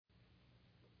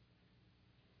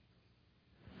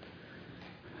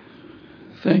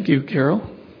Thank you, Carol.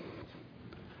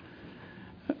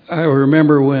 I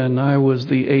remember when I was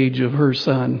the age of her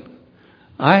son,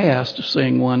 I asked to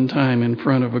sing one time in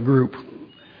front of a group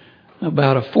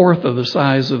about a fourth of the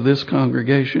size of this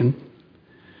congregation.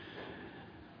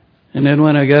 And then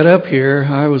when I got up here,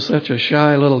 I was such a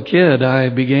shy little kid, I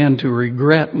began to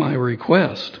regret my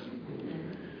request.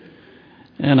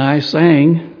 And I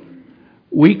sang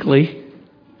weekly.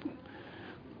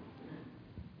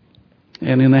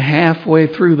 And in the halfway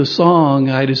through the song,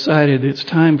 I decided it's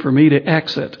time for me to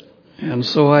exit. And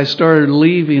so I started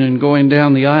leaving and going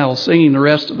down the aisle singing the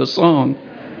rest of the song.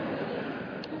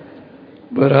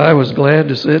 But I was glad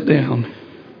to sit down.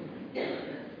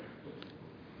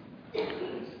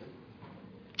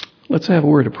 Let's have a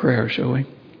word of prayer, shall we?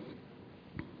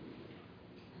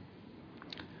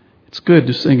 It's good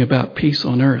to sing about peace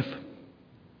on earth.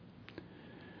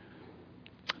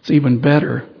 It's even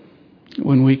better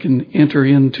when we can enter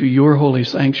into your holy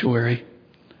sanctuary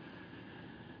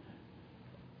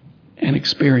and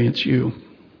experience you.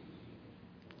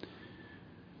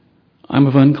 I'm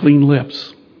of unclean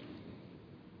lips.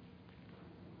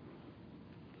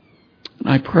 And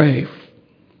I pray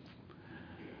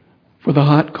for the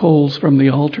hot coals from the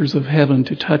altars of heaven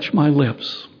to touch my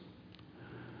lips,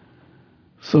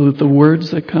 so that the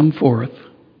words that come forth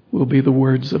will be the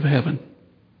words of heaven.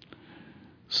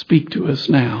 Speak to us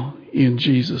now in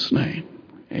Jesus' name.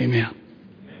 Amen.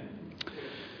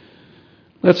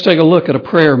 Let's take a look at a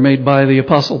prayer made by the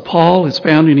Apostle Paul. It's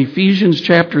found in Ephesians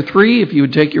chapter 3. If you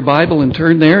would take your Bible and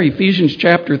turn there, Ephesians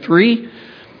chapter 3.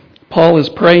 Paul is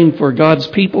praying for God's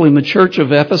people in the church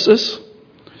of Ephesus.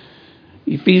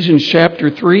 Ephesians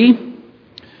chapter 3.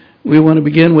 We want to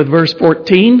begin with verse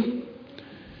 14.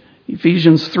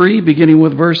 Ephesians 3, beginning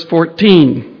with verse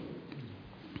 14.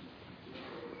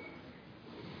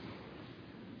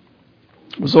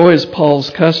 It was always Paul's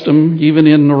custom, even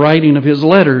in the writing of his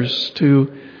letters,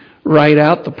 to write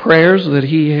out the prayers that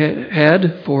he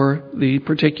had for the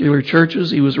particular churches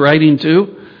he was writing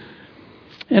to.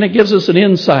 And it gives us an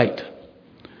insight.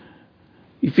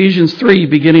 Ephesians 3,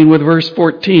 beginning with verse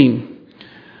 14.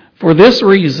 For this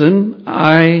reason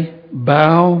I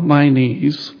bow my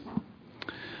knees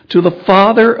to the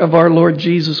Father of our Lord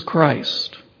Jesus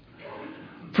Christ,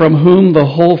 from whom the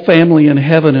whole family in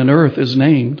heaven and earth is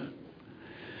named,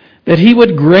 that he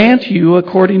would grant you,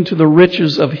 according to the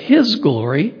riches of his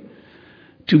glory,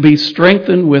 to be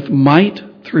strengthened with might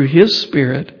through his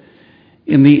Spirit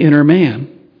in the inner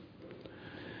man,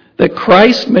 that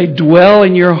Christ may dwell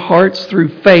in your hearts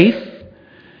through faith,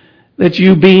 that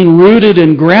you, being rooted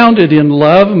and grounded in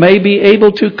love, may be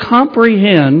able to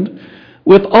comprehend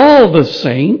with all the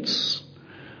saints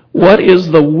what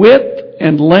is the width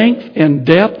and length and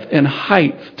depth and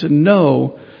height, to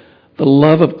know the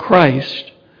love of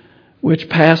Christ, which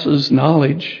passes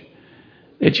knowledge,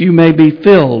 that you may be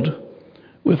filled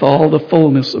with all the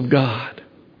fullness of God.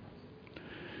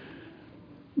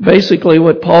 Basically,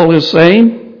 what Paul is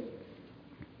saying,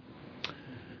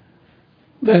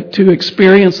 that to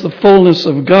experience the fullness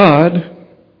of God,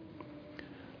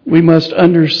 we must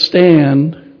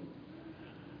understand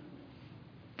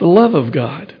the love of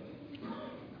God.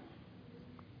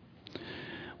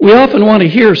 We often want to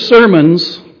hear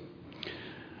sermons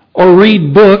or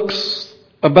read books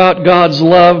about God's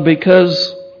love,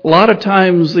 because a lot of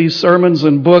times these sermons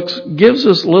and books gives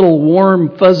us little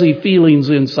warm, fuzzy feelings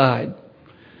inside.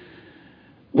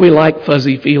 We like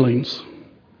fuzzy feelings.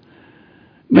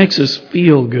 Makes us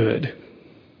feel good.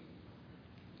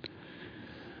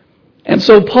 And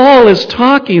so Paul is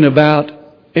talking about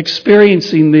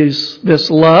experiencing this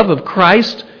love of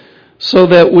Christ so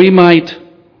that we might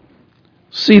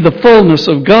see the fullness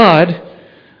of God.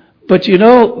 But you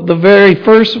know, the very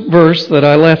first verse that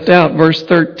I left out, verse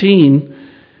 13,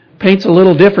 paints a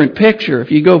little different picture.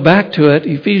 If you go back to it,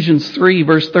 Ephesians 3,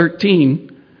 verse 13,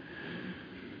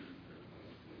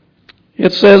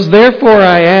 it says, therefore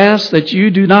I ask that you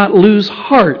do not lose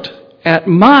heart at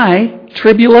my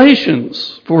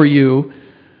tribulations for you,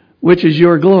 which is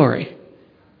your glory.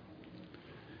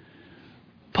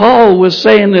 Paul was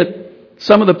saying that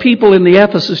some of the people in the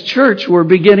Ephesus church were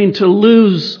beginning to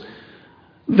lose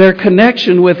their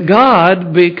connection with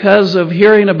God because of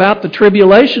hearing about the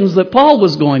tribulations that Paul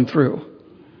was going through.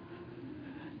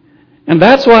 And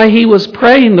that's why he was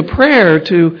praying the prayer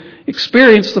to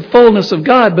experience the fullness of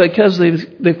God, because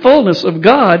the fullness of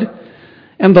God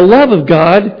and the love of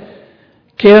God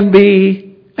can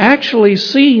be actually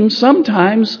seen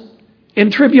sometimes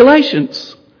in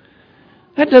tribulations.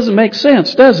 That doesn't make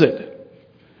sense, does it?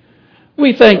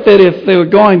 We think that if they're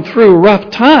going through rough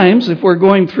times, if we're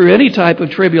going through any type of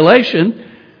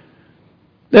tribulation,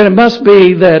 then it must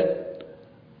be that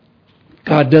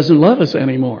God doesn't love us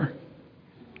anymore.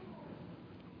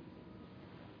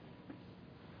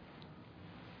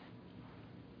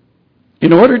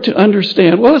 In order to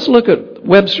understand, well, let's look at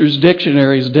Webster's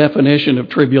Dictionary's definition of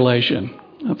tribulation.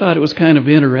 I thought it was kind of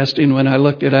interesting when I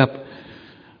looked it up.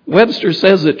 Webster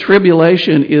says that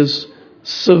tribulation is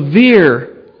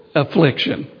severe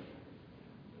affliction.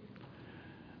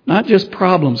 Not just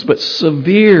problems, but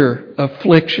severe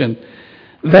affliction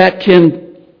that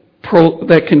can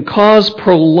cause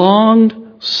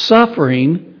prolonged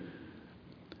suffering,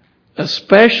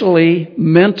 especially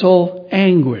mental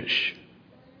anguish.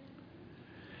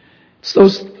 It's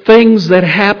those things that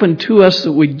happen to us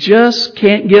that we just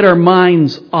can't get our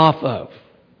minds off of.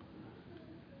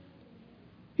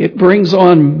 It brings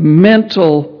on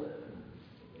mental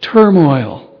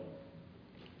turmoil.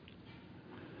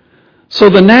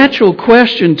 So the natural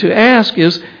question to ask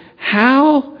is,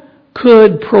 how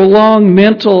could prolonged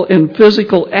mental and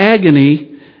physical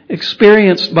agony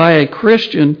experienced by a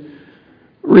Christian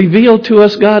reveal to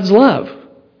us God's love?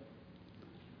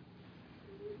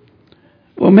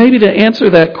 Well, maybe to answer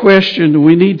that question,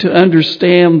 we need to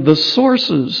understand the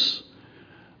sources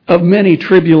of many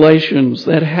tribulations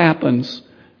that happens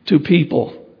to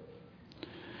people.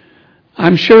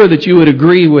 I'm sure that you would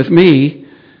agree with me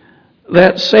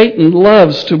that Satan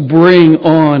loves to bring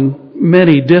on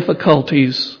many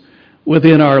difficulties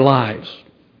within our lives.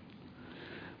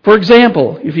 For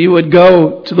example, if you would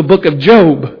go to the book of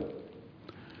Job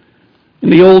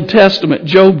in the Old Testament,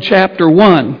 Job chapter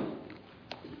 1.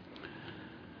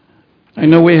 I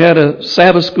know we had a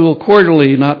Sabbath school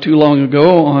quarterly not too long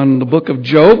ago on the book of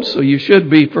Job, so you should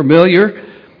be familiar.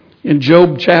 In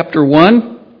Job chapter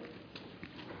 1,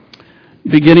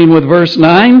 beginning with verse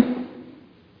 9.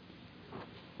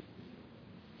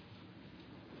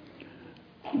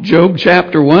 Job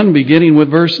chapter 1, beginning with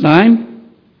verse 9.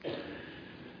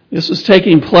 This is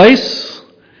taking place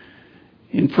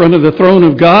in front of the throne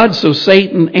of God. So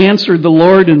Satan answered the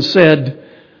Lord and said,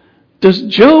 "Does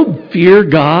Job fear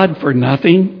God for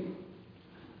nothing?"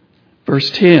 Verse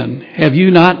 10, "Have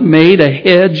you not made a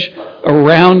hedge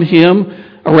around him,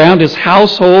 around his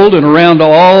household, and around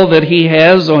all that he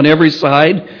has on every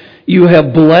side? You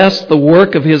have blessed the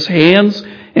work of his hands,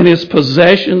 and his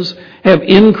possessions have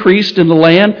increased in the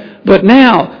land. But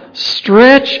now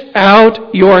stretch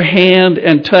out your hand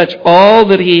and touch all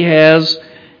that he has,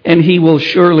 and he will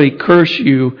surely curse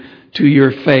you to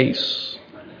your face."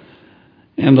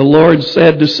 And the Lord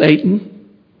said to Satan,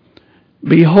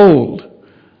 "Behold,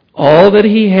 all that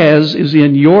he has is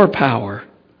in your power.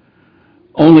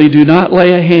 Only do not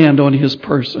lay a hand on his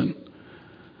person."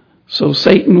 So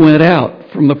Satan went out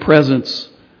from the presence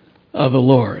of the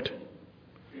Lord.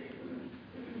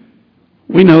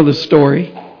 We know the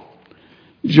story.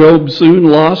 Job soon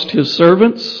lost his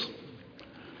servants,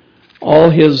 all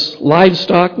his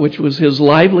livestock, which was his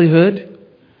livelihood,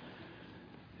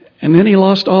 and then he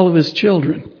lost all of his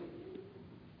children.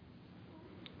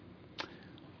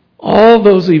 All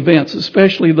those events,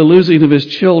 especially the losing of his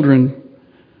children,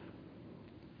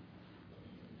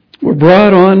 were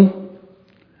brought on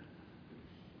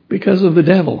because of the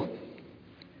devil.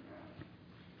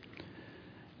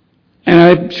 And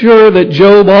I'm sure that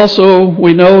Job also,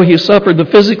 we know he suffered the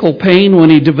physical pain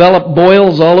when he developed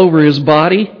boils all over his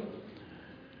body.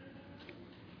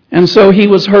 And so he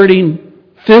was hurting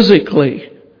physically.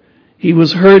 He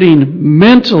was hurting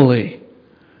mentally.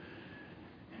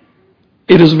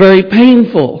 It is very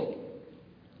painful.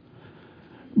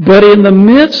 But in the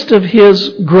midst of his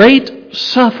great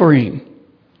suffering,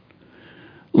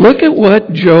 look at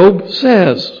what Job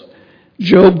says.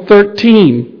 Job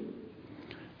 13.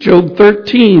 Job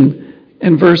 13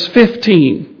 and verse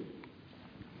 15.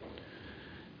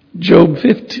 Job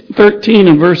 13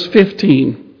 and verse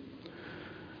 15.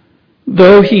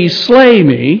 "Though he slay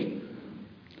me,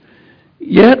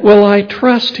 yet will I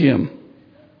trust him."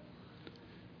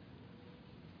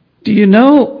 Do you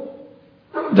know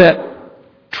that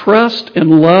trust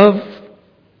and love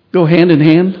go hand in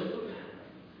hand?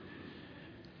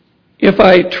 If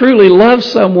I truly love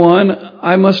someone,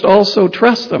 I must also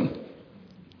trust them.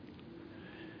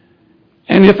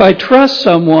 And if I trust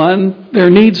someone, there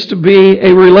needs to be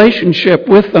a relationship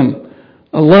with them,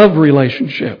 a love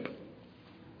relationship.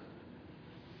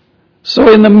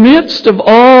 So in the midst of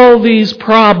all these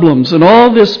problems and all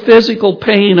this physical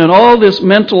pain and all this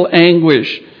mental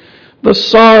anguish, the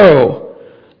sorrow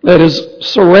that is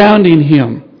surrounding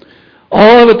him,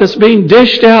 all of it that's being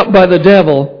dished out by the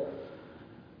devil,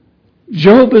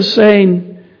 Job is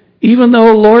saying, even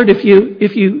though, Lord, if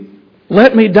you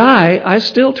let me die, I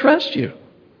still trust you.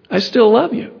 I still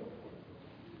love you.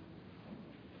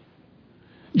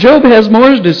 Job has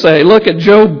more to say. Look at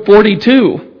Job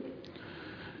 42.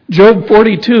 Job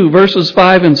 42, verses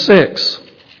 5 and 6.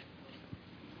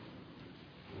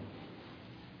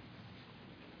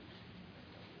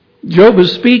 Job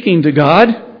is speaking to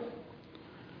God.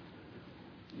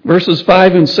 Verses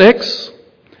 5 and 6.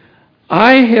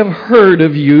 I have heard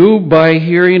of you by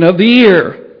hearing of the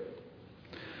ear,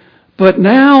 but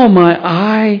now my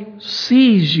eye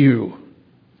sees you.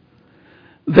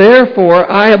 Therefore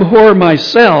I abhor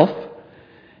myself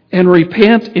and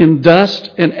repent in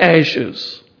dust and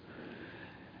ashes.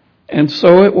 And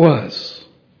so it was,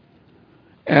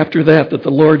 after that the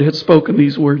Lord had spoken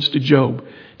these words to Job.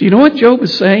 Do you know what Job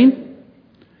is saying?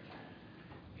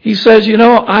 He says,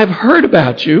 I've heard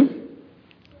about you.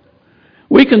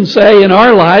 We can say in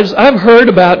our lives, I've heard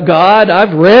about God,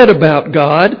 I've read about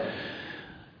God.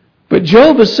 But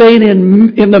Job is saying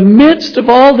in the midst of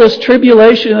all this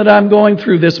tribulation that I'm going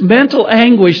through, this mental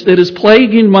anguish that is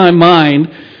plaguing my mind,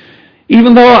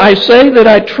 even though I say that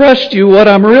I trust you, what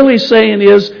I'm really saying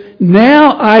is,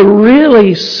 now I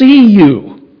really see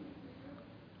you.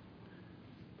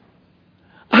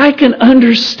 I can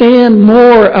understand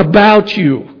more about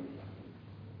you.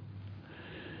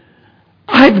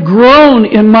 I've grown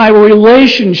in my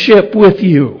relationship with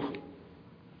you.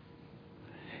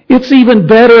 It's even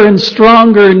better and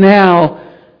stronger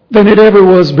now than it ever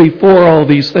was before all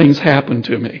these things happened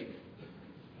to me.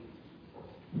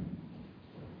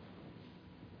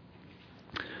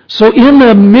 So in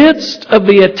the midst of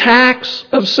the attacks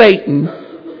of Satan,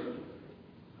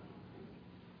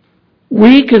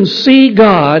 we can see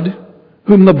God,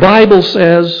 whom the Bible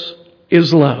says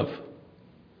is love.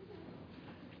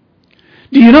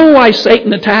 Do you know why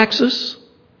Satan attacks us?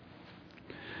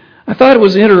 I thought it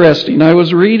was interesting. I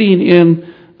was reading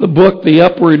in the book, The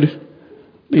Upward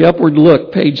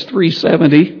Look, page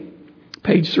 370.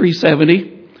 Page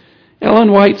 370.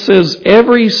 Ellen White says,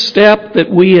 every step that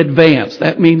we advance,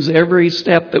 that means every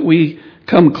step that we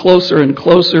come closer and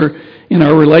closer in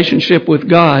our relationship with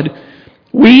God,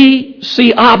 we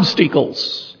see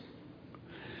obstacles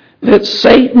that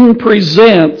Satan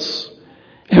presents,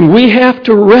 and we have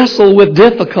to wrestle with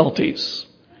difficulties.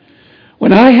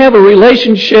 When I have a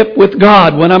relationship with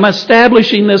God, when I'm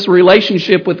establishing this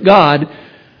relationship with God,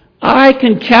 I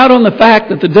can count on the fact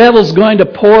that the devil's going to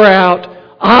pour out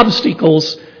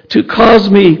obstacles to cause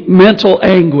me mental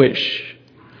anguish.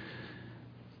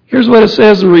 Here's what it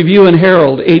says in Review and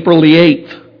Herald, April the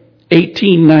 8th,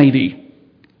 1890.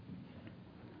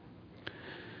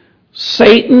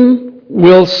 Satan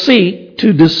will seek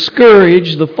to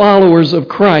discourage the followers of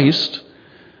Christ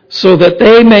so that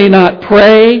they may not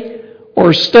pray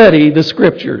or study the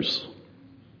Scriptures.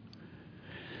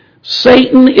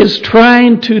 Satan is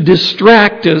trying to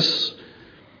distract us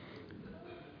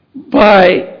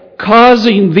by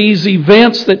causing these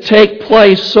events that take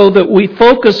place so that we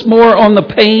focus more on the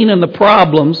pain and the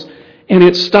problems, and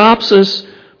it stops us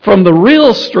from the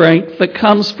real strength that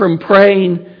comes from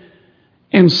praying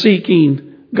and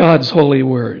seeking God's holy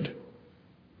word.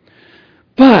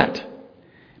 But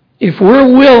if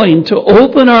we're willing to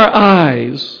open our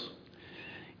eyes,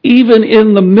 even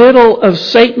in the middle of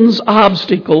Satan's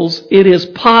obstacles, it is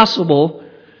possible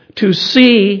to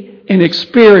see and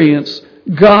experience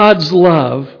God's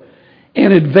love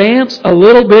and advance a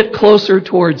little bit closer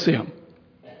towards Him.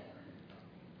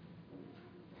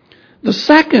 The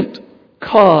second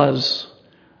cause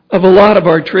of a lot of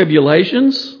our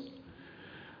tribulations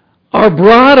are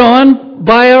brought on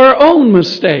by our own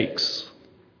mistakes.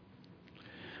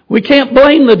 We can't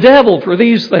blame the devil for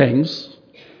these things.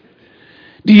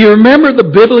 Do you remember the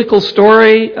biblical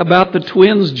story about the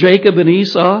twins Jacob and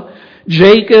Esau?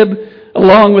 Jacob,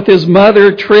 along with his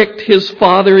mother, tricked his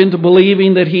father into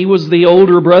believing that he was the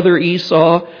older brother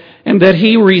Esau and that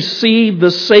he received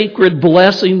the sacred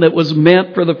blessing that was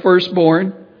meant for the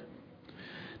firstborn.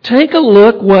 Take a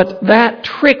look what that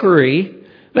trickery,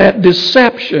 that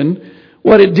deception,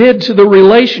 what it did to the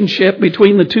relationship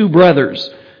between the two brothers.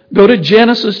 Go to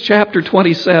Genesis chapter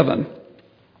 27.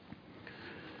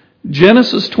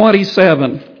 Genesis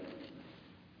 27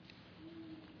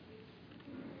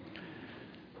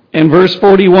 and verse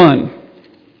 41.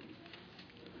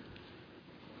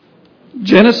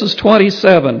 Genesis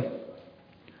 27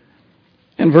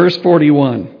 and verse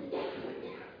 41.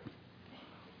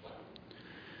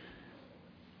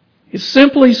 It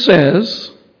simply says,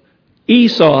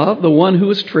 Esau, the one who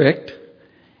was tricked,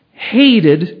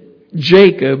 hated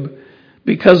Jacob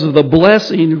because of the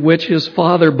blessing which his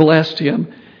father blessed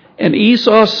him. And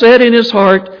Esau said in his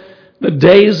heart, the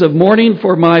days of mourning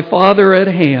for my father at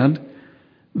hand,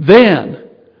 then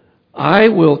I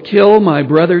will kill my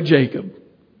brother Jacob.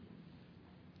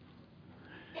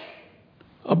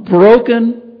 a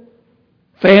broken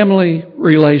family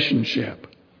relationship.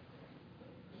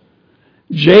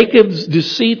 Jacob's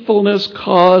deceitfulness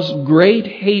caused great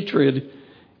hatred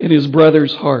in his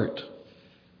brother's heart.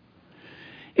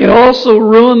 It also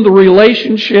ruined the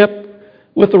relationship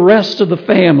with the rest of the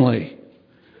family.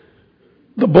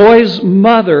 The boy's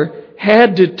mother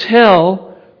had to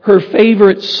tell her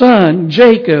favorite son,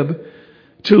 Jacob,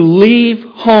 to leave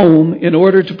home in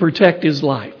order to protect his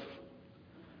life.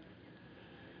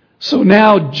 So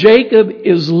now Jacob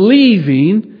is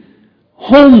leaving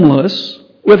homeless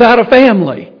without a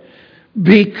family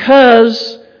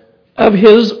because of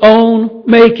his own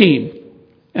making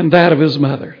and that of his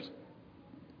mother.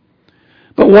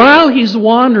 But while he's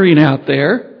wandering out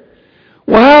there,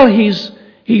 while he's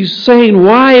saying,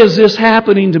 why is this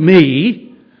happening to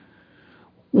me?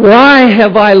 Why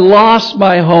have I lost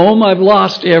my home? I've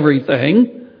lost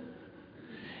everything.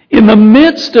 In the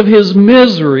midst of his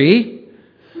misery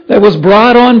that was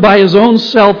brought on by his own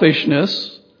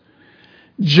selfishness,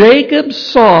 Jacob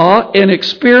saw and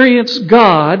experienced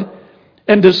God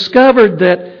and discovered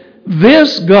that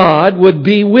this God would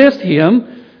be with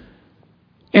him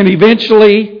and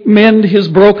eventually mend his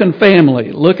broken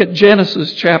family. Look at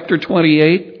Genesis chapter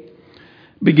 28,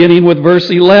 beginning with verse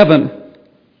 11.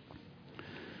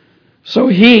 So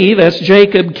he, that's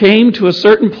Jacob, came to a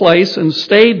certain place and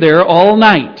stayed there all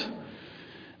night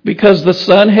because the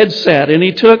sun had set. And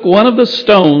he took one of the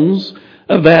stones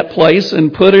of that place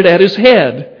and put it at his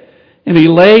head. And he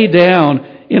lay down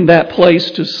in that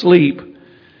place to sleep.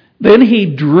 Then he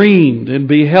dreamed and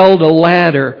beheld a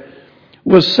ladder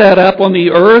was set up on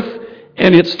the earth,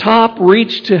 and its top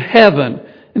reached to heaven.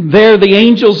 And there the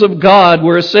angels of God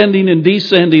were ascending and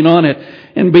descending on it.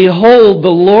 And behold,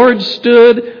 the Lord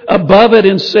stood above it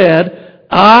and said,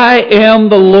 I am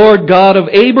the Lord God of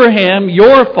Abraham,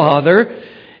 your father,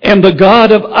 and the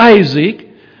God of Isaac.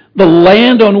 The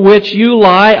land on which you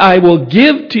lie I will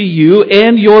give to you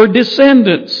and your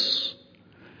descendants.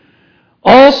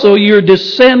 Also your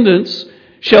descendants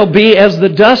shall be as the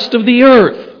dust of the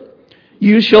earth.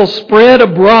 You shall spread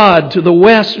abroad to the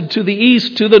west and to the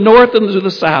east, to the north and to the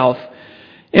south.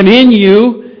 And in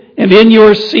you and in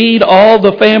your seed all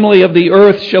the family of the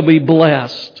earth shall be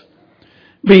blessed.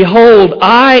 Behold,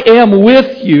 I am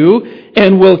with you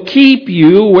and will keep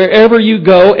you wherever you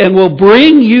go and will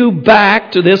bring you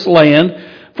back to this land,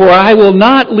 for I will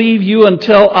not leave you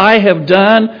until I have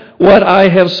done what I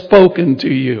have spoken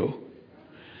to you.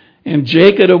 And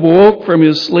Jacob awoke from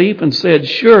his sleep and said,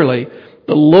 surely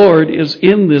the Lord is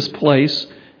in this place,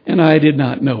 and I did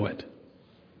not know it.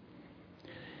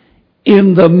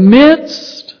 In the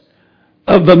midst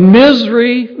of the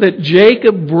misery that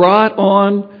Jacob brought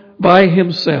on by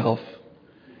himself,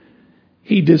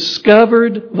 he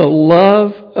discovered the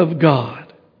love of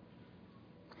God.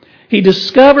 He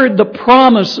discovered the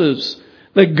promises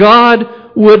that God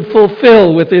would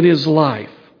fulfill within his life.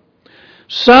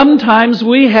 Sometimes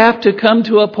we have to come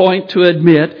to a point to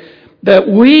admit that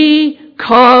we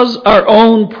cause our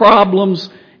own problems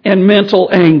and mental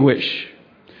anguish.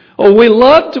 Oh, we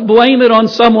love to blame it on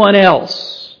someone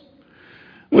else.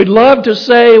 We'd love to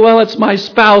say, well, it's my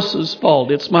spouse's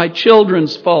fault. It's my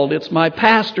children's fault. It's my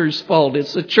pastor's fault.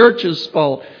 It's the church's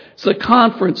fault. It's the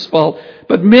conference's fault.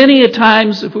 But many a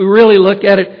times, if we really look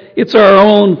at it, it's our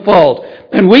own fault.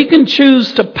 And we can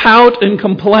choose to pout and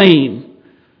complain.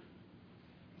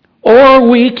 Or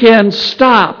we can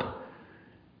stop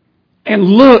and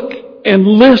look and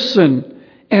listen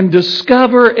and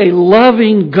discover a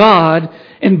loving God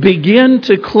and begin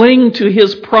to cling to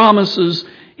His promises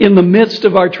in the midst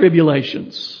of our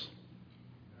tribulations.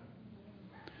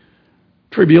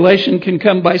 Tribulation can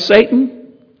come by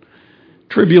Satan.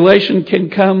 Tribulation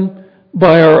can come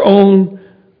by our own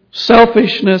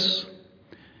selfishness.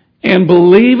 And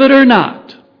believe it or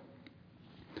not,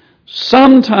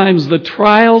 sometimes the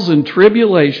trials and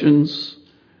tribulations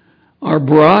are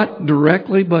brought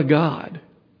directly by God.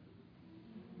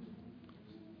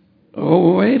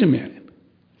 Oh, wait a minute.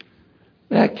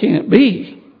 That can't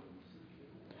be.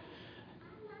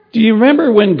 Do you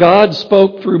remember when God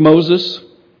spoke through Moses?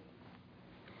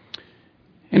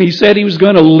 And He said He was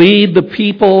going to lead the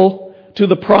people to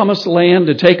the promised land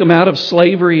to take them out of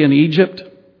slavery in Egypt?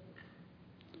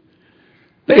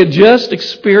 They had just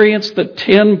experienced the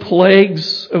 10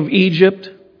 plagues of Egypt.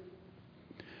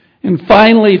 And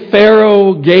finally,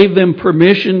 Pharaoh gave them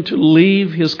permission to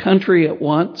leave his country at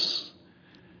once.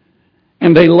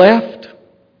 And they left.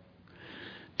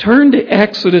 Turn to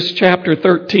Exodus chapter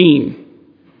 13.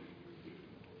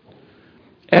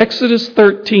 Exodus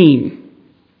 13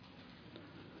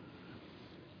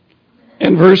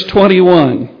 and verse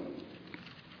 21.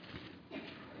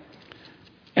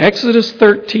 Exodus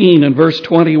 13 and verse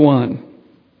 21.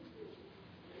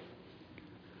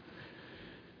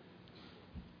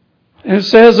 And it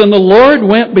says, "And the Lord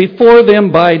went before them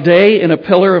by day in a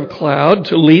pillar of cloud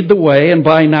to lead the way, and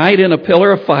by night in a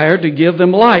pillar of fire to give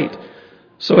them light,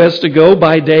 so as to go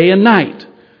by day and night."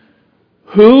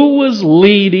 Who was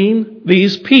leading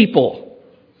these people?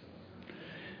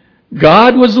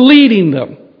 God was leading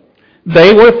them.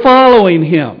 They were following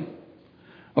Him.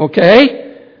 Okay?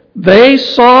 They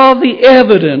saw the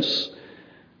evidence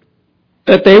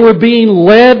that they were being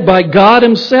led by God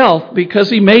Himself, because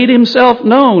He made Himself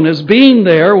known as being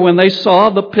there when they saw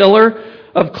the pillar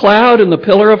of cloud and the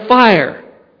pillar of fire.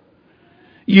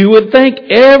 You would think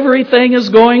everything is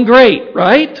going great,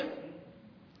 right?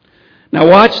 Now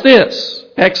watch this.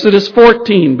 Exodus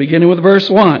 14, beginning with verse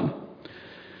 1.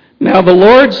 "Now the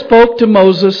Lord spoke to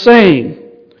Moses, saying,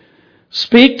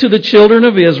 Speak to the children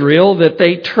of Israel that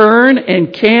they turn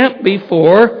and camp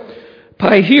before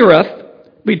Pi-Hahiroth,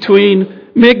 between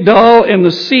Migdal and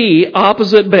the sea,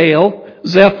 opposite Baal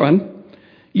Zephon.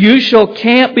 You shall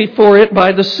camp before it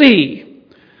by the sea.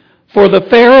 For the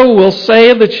Pharaoh will say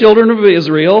of the children of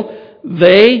Israel,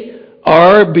 They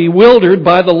are bewildered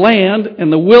by the land,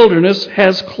 and the wilderness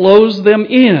has closed them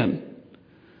in."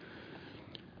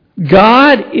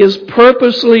 God is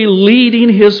purposely leading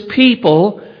His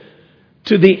people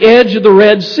to the edge of the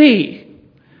Red Sea.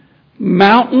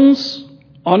 Mountains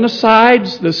on the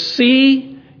sides, the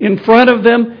sea in front of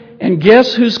them, and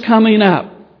guess who's coming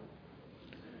up?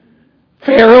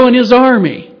 Pharaoh and his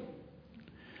army.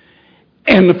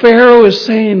 And the Pharaoh is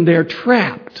saying they're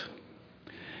trapped.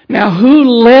 Now, who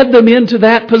led them into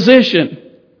that position?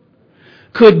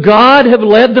 Could God have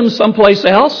led them someplace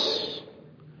else?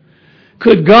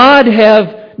 Could God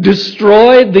have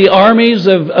destroyed the armies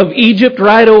of Egypt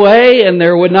right away and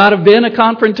there would not have been a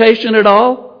confrontation at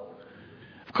all?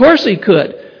 Of course He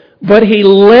could. But He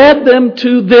led them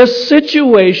to this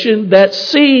situation that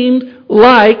seemed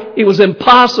like it was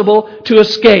impossible to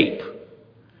escape.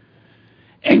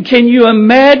 And can you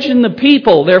imagine the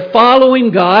people? They're following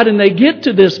God and they get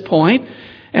to this point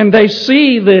and they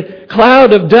see the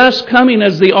cloud of dust coming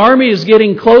as the army is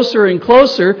getting closer and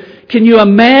closer. Can you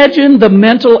imagine the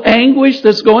mental anguish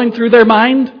that's going through their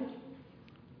mind?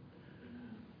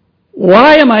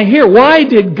 Why am I here? Why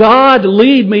did God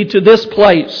lead me to this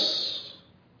place?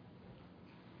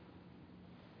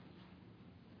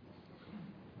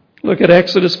 Look at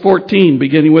Exodus 14,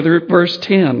 beginning with verse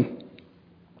 10.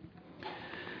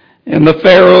 "And the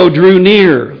Pharaoh drew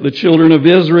near. The children of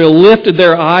Israel lifted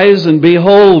their eyes, and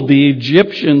behold, the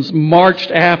Egyptians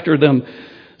marched after them.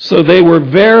 So they were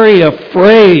very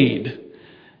afraid.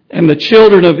 And the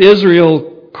children of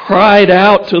Israel cried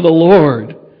out to the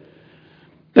Lord.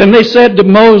 Then they said to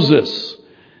Moses,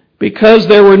 Because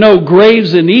there were no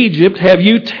graves in Egypt, have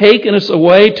you taken us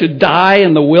away to die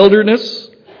in the wilderness?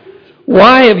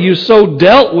 Why have you so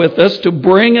dealt with us to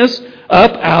bring us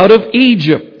up out of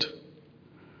Egypt?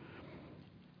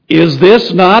 Is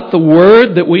this not the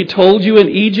word that we told you in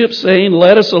Egypt, saying,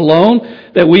 Let us alone,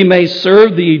 that we may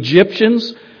serve the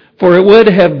Egyptians? For it would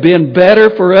have been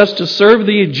better for us to serve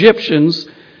the Egyptians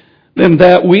than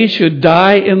that we should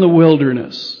die in the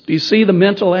wilderness." Do you see the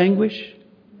mental anguish?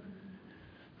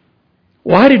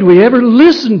 Why did we ever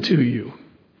listen to you?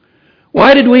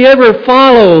 Why did we ever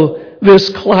follow this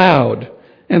cloud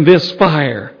and this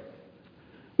fire?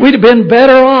 We'd have been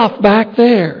better off back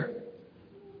there.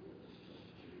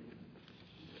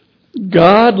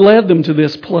 God led them to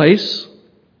this place,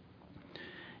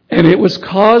 and it was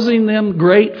causing them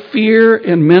great fear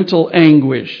and mental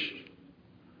anguish.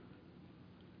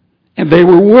 And they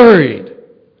were worried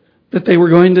that they were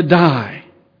going to die.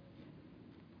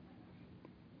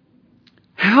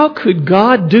 How could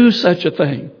God do such a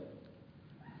thing?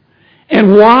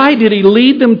 And why did He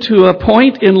lead them to a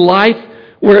point in life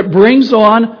where it brings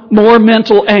on more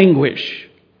mental anguish?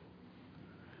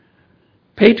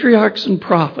 Patriarchs and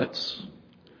Prophets,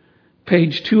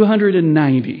 page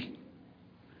 290.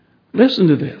 Listen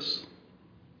to this.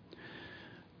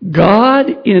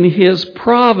 God, in His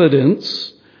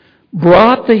providence,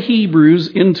 brought the Hebrews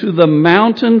into the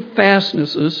mountain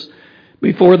fastnesses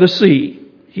before the sea.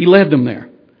 He led them there,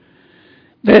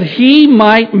 that He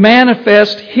might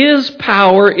manifest His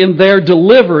power in their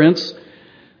deliverance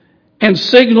and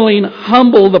signaling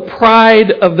humble the pride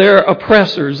of their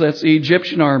oppressors, that's the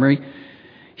Egyptian army.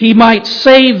 He might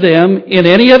save them in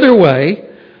any other way,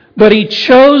 but He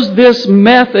chose this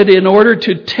method in order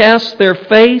to test their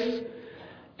faith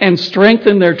and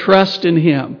strengthen their trust in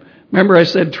Him. Remember, I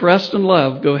said trust and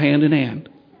love go hand in hand.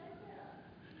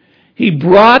 He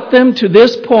brought them to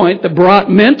this point that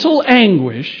brought mental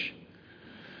anguish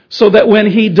so that when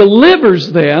He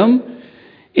delivers them,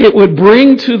 it would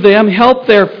bring to them, help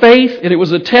their faith, and it was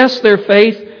to test their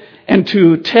faith and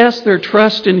to test their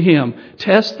trust in Him,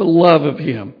 test the love of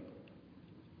Him.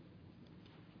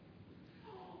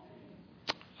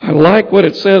 I like what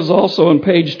it says also on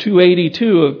page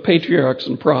 282 of Patriarchs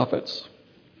and Prophets.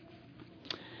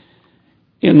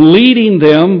 In leading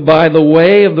them by the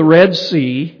way of the Red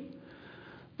Sea,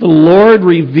 the Lord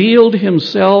revealed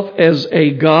Himself as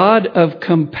a God of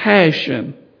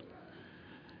compassion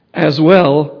as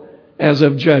well as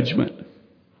of judgment.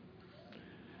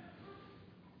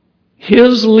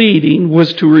 His leading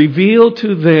was to reveal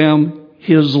to them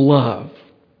His love.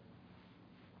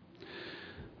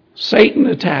 Satan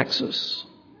attacks us.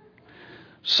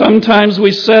 Sometimes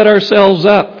we set ourselves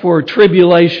up for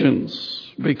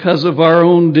tribulations because of our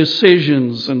own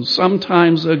decisions, and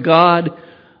sometimes God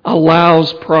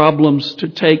allows problems to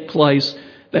take place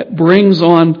that brings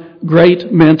on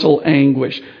great mental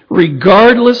anguish.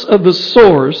 Regardless of the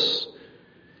source,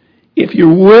 if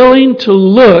you're willing to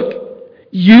look,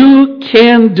 you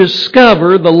can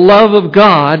discover the love of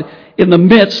God in the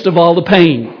midst of all the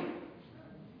pain.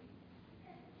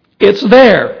 It's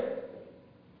there.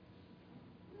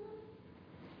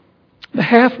 The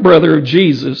half-brother of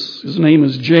Jesus, his name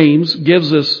is James,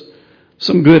 gives us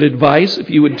some good advice. If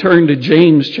you would turn to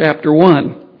James chapter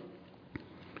 1.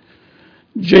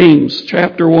 James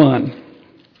chapter 1,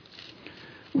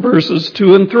 verses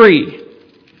 2 and 3.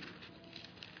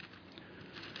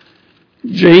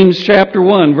 James chapter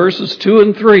 1, verses 2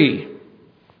 and 3.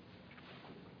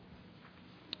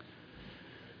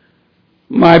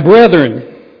 My brethren,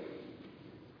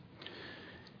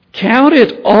 count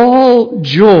it all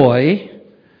joy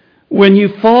when you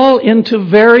fall into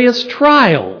various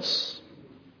trials,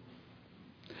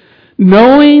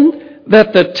 knowing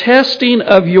that the testing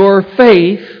of your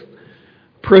faith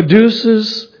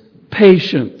produces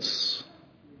patience.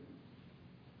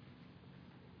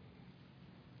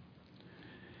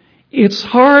 It's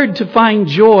hard to find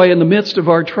joy in the midst of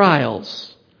our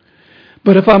trials,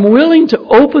 but if I'm willing to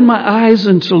open my eyes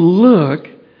and to look,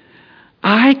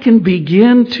 I can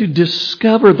begin to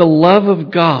discover the love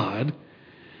of God,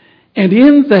 and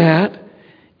in that,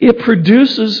 it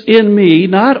produces in me,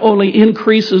 not only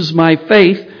increases my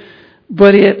faith,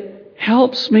 but it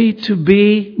helps me to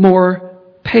be more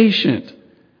patient.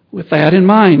 With that in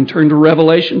mind, turn to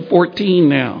Revelation 14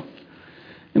 now.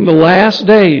 In the last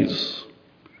days,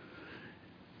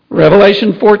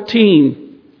 Revelation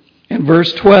 14 and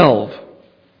verse 12.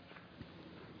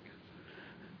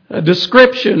 A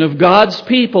description of God's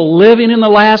people living in the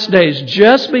last days,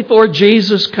 just before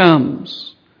Jesus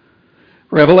comes.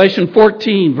 Revelation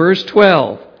 14, verse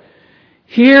 12.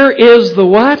 Here is the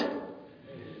what?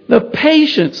 The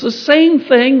patience. The same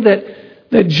thing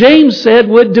that James said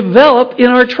would develop in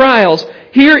our trials.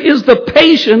 Here is the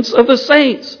patience of the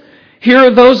saints. Here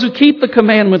are those who keep the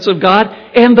commandments of God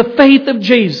and the faith of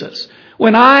Jesus.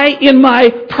 When I, in my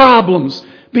problems,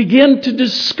 begin to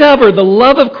discover the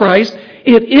love of Christ,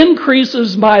 it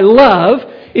increases my love,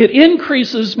 it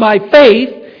increases my faith,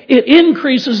 it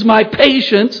increases my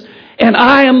patience, and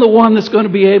I am the one that's going to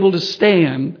be able to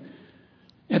stand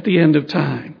at the end of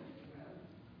time.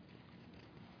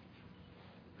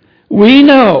 We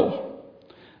know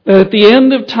that at the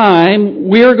end of time,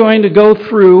 we're going to go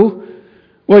through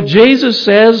what Jesus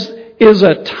says is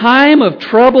a time of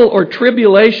trouble or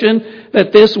tribulation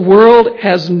that this world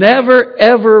has never,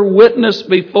 ever witnessed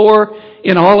before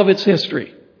in all of its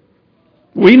history.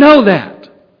 We know that.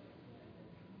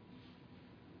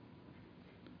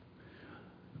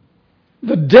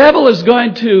 The devil is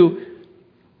going to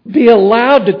be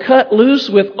allowed to cut loose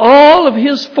with all of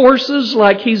his forces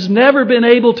like he's never been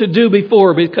able to do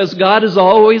before, because God has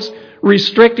always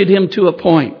restricted him to a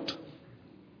point.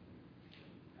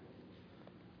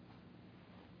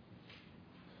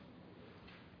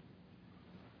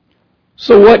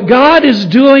 So what God is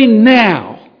doing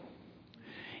now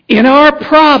in our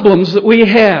problems that we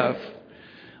have,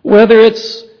 whether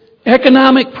it's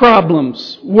economic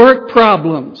problems, work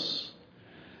problems,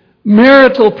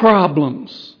 marital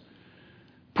problems,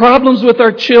 problems with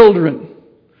our children,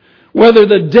 whether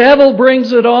the devil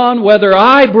brings it on, whether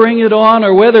I bring it on,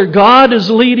 or whether God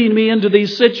is leading me into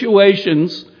these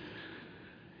situations,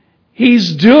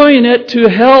 He's doing it to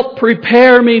help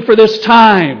prepare me for this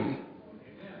time.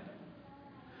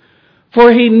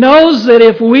 For He knows that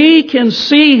if we can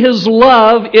see His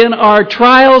love in our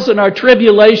trials and our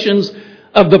tribulations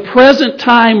of the present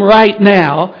time right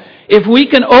now, if we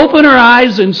can open our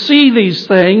eyes and see these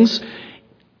things,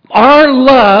 our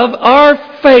love,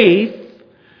 our faith,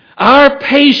 our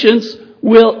patience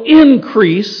will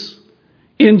increase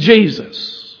in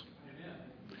Jesus.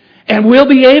 And we'll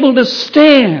be able to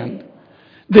stand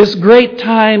this great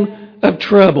time of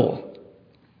trouble.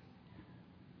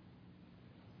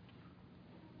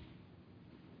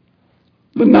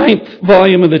 The 9th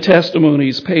volume of the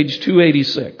Testimonies, page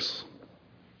 286.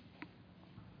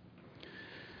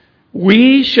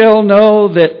 We shall know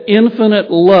that infinite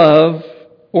love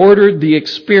ordered the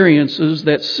experiences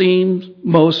that seemed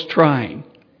most trying.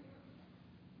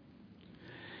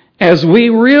 As we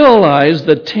realize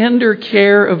the tender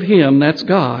care of Him, that's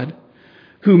God,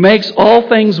 who makes all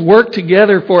things work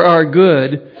together for our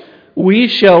good, we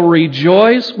shall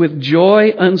rejoice with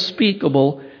joy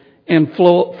unspeakable and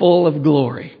full of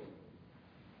glory.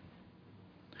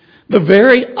 The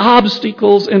very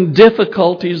obstacles and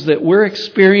difficulties that we're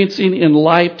experiencing in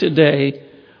life today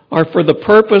are for the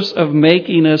purpose of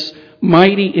making us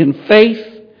mighty in faith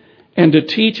and to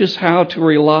teach us how to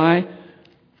rely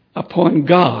upon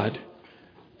God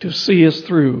to see us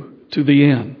through to the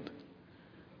end.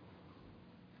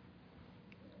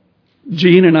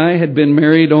 Jean and I had been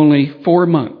married only 4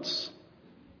 months.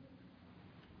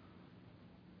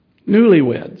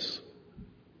 Newlyweds.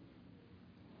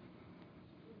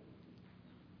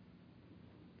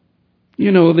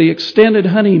 You know, the extended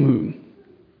honeymoon.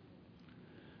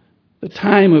 The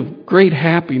time of great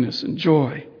happiness and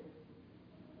joy.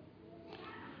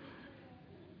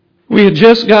 We had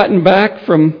just gotten back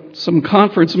from some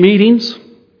conference meetings.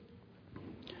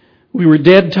 We were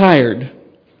dead tired,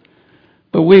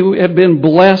 but we had been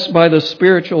blessed by the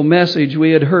spiritual message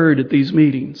we had heard at these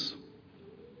meetings.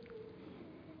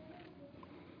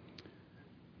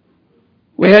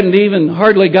 We hadn't even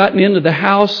hardly gotten into the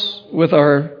house with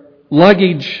our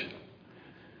luggage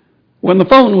when the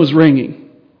phone was ringing.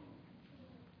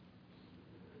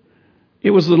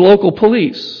 It was the local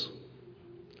police.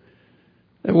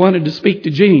 They wanted to speak to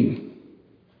Jean.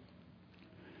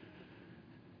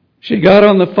 She got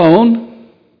on the phone,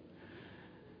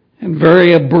 and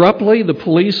very abruptly the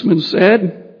policeman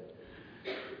said,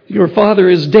 "Your father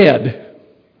is dead."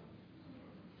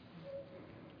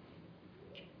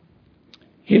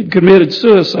 He had committed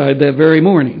suicide that very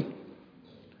morning.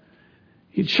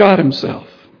 He'd shot himself.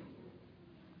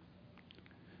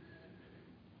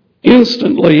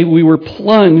 Instantly, we were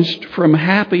plunged from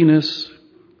happiness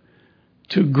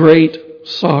to great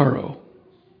sorrow.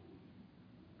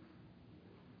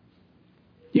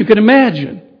 You can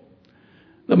imagine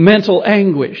the mental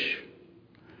anguish.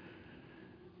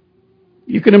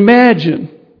 You can imagine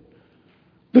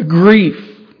the grief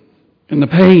and the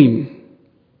pain.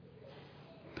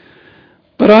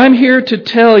 But I'm here to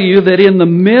tell you that in the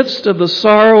midst of the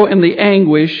sorrow and the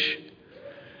anguish,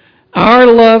 our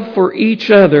love for each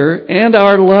other and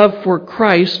our love for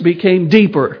Christ became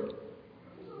deeper.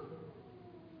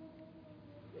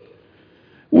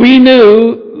 We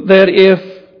knew that if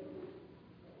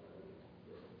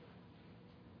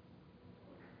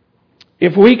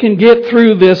we can get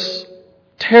through this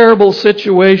terrible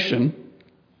situation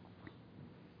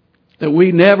that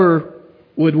we never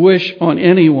would wish on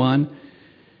anyone,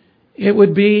 it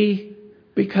would be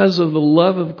because of the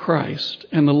love of Christ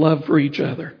and the love for each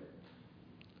other.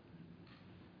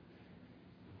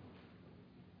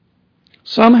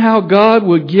 Somehow God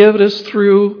would get us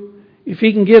through. If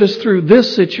He can get us through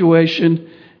this situation,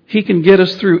 He can get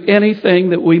us through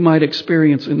anything that we might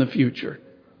experience in the future.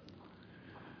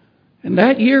 And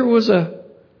that year was a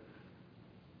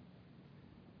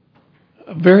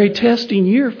very testing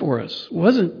year for us. It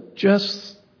wasn't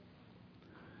just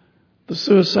the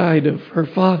suicide of her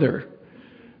father,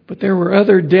 but there were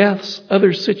other deaths,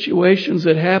 other situations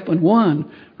that happened, one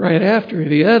right after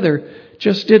the other.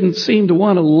 Just didn't seem to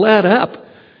want to let up.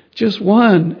 Just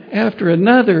one after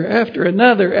another, after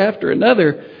another, after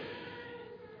another.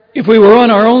 If we were on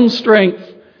our own strength,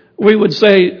 we would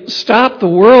say, "Stop the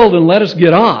world and let us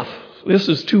get off. This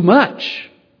is too much."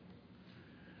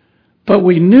 But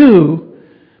we knew,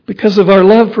 because of our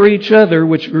love for each other,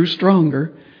 which grew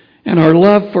stronger, and our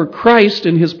love for Christ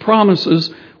and His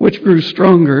promises, which grew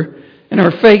stronger, and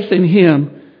our faith in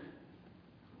Him,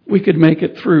 we could make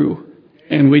it through,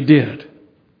 and we did.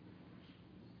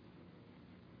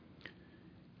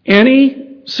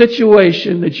 Any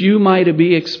situation that you might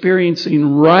be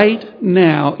experiencing right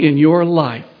now in your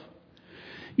life,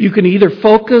 you can either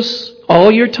focus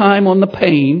all your time on the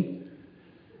pain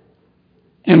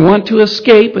and want to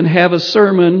escape and have a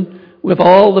sermon with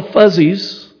all the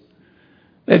fuzzies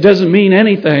that doesn't mean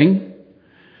anything,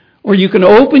 or you can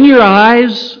open your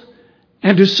eyes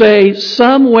and to say,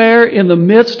 somewhere in the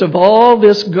midst of all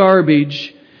this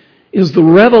garbage is the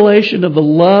revelation of the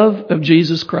love of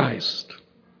Jesus Christ.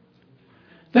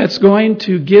 That's going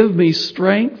to give me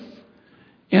strength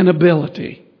and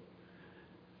ability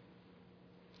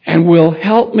and will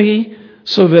help me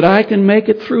so that I can make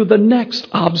it through the next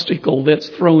obstacle that's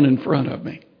thrown in front of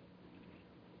me.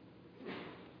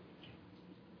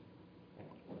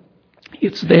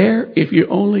 It's there if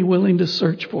you're only willing to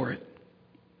search for it.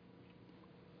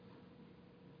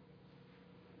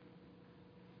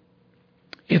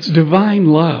 It's divine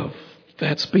love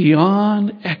that's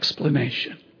beyond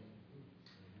explanation.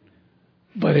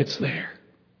 But it's there.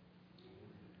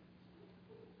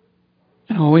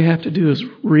 And all we have to do is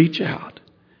reach out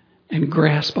and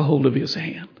grasp a hold of His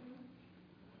hand.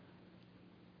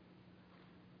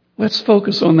 Let's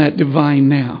focus on that divine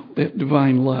now, that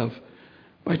divine love,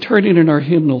 by turning in our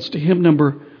hymnals to hymn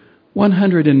number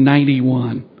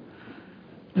 191.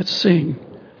 Let's sing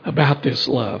about this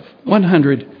love.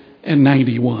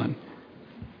 191.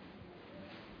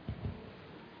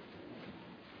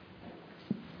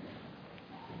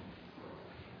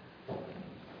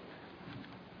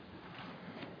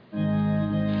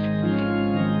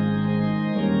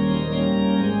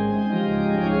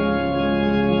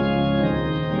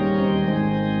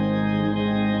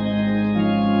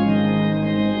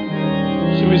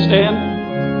 We stand.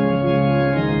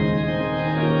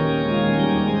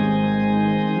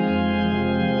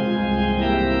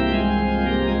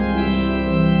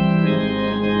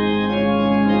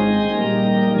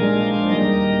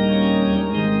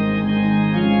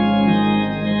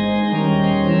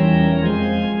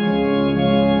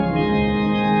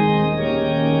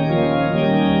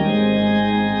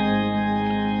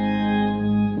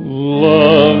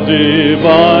 Love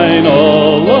divine,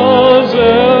 all love's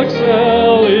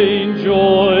excelling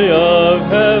joy of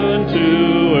heaven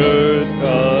to earth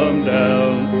come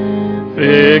down.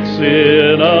 Fix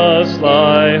in us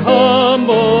thy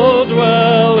humble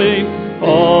dwelling,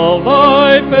 all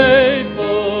thy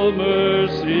faithful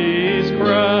mercies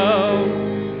crown.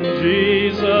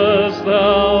 Jesus,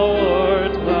 thou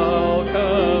art thou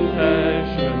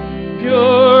compassion,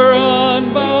 pure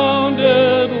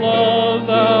unbounded love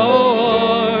thou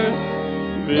art.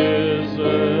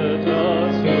 Visit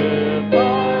us with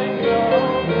thy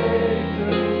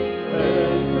salvation,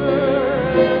 enter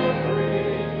every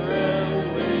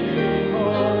trembling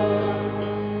heart.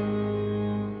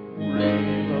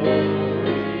 Breathe over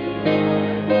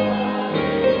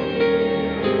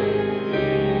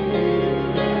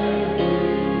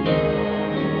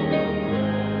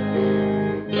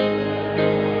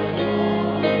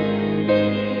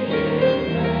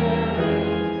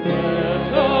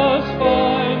let us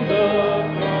find the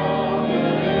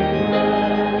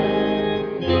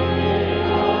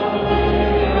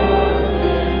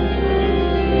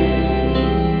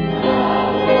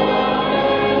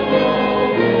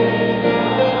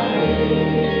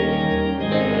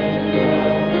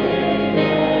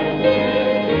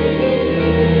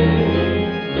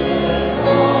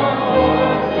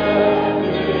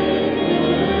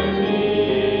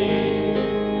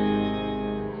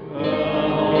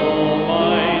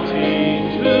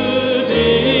Almighty to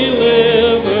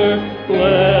deliver,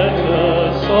 let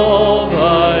us all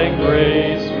thy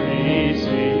grace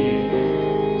receive.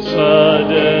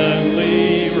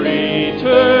 Suddenly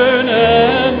return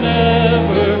and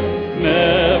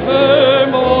never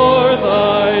more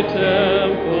thy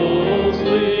temples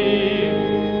leave.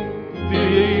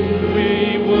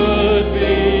 We would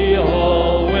be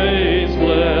always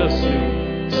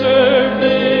blessing, serve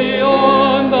thee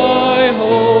on thy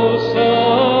hosts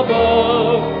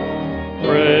above,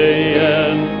 pray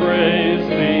and praise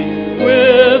thee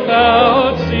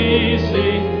without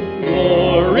ceasing,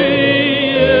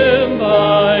 glory in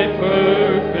thy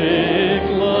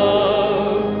perfect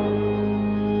love.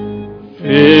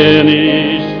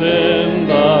 Finish then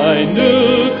thy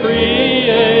new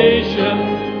creation,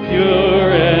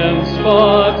 pure and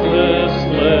spotless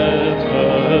let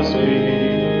us be.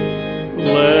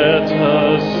 Let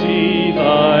us see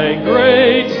thy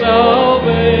great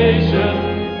salvation,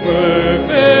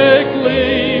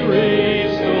 perfectly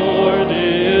restored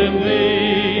in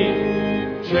thee.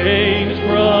 Changed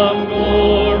from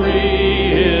glory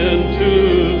into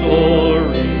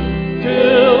glory,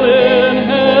 till in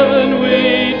heaven we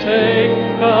take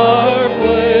our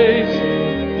place,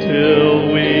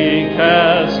 till we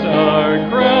cast our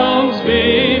crowns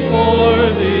before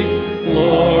thee,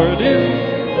 Lord, in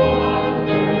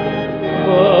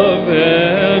love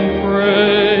and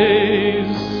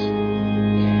praise.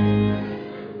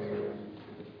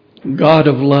 God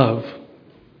of love,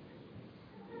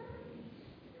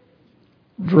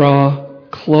 draw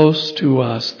close to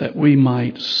us that we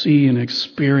might see and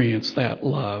experience that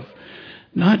love.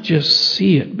 Not just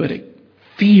see it, but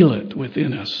feel it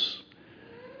within us.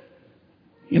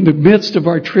 In the midst of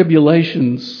our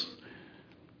tribulations,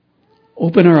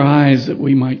 Open our eyes that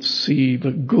we might see the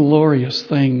glorious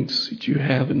things that you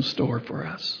have in store for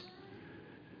us.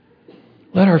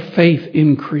 Let our faith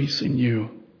increase in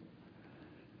you.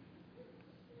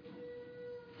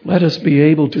 Let us be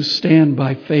able to stand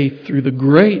by faith through the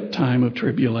great time of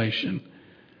tribulation,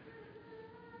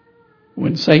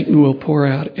 when Satan will pour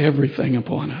out everything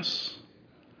upon us.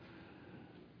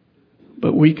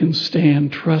 But we can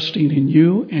stand trusting in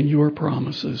you and your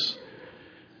promises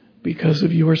because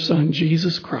of your Son,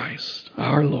 Jesus Christ,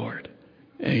 our Lord.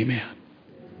 Amen.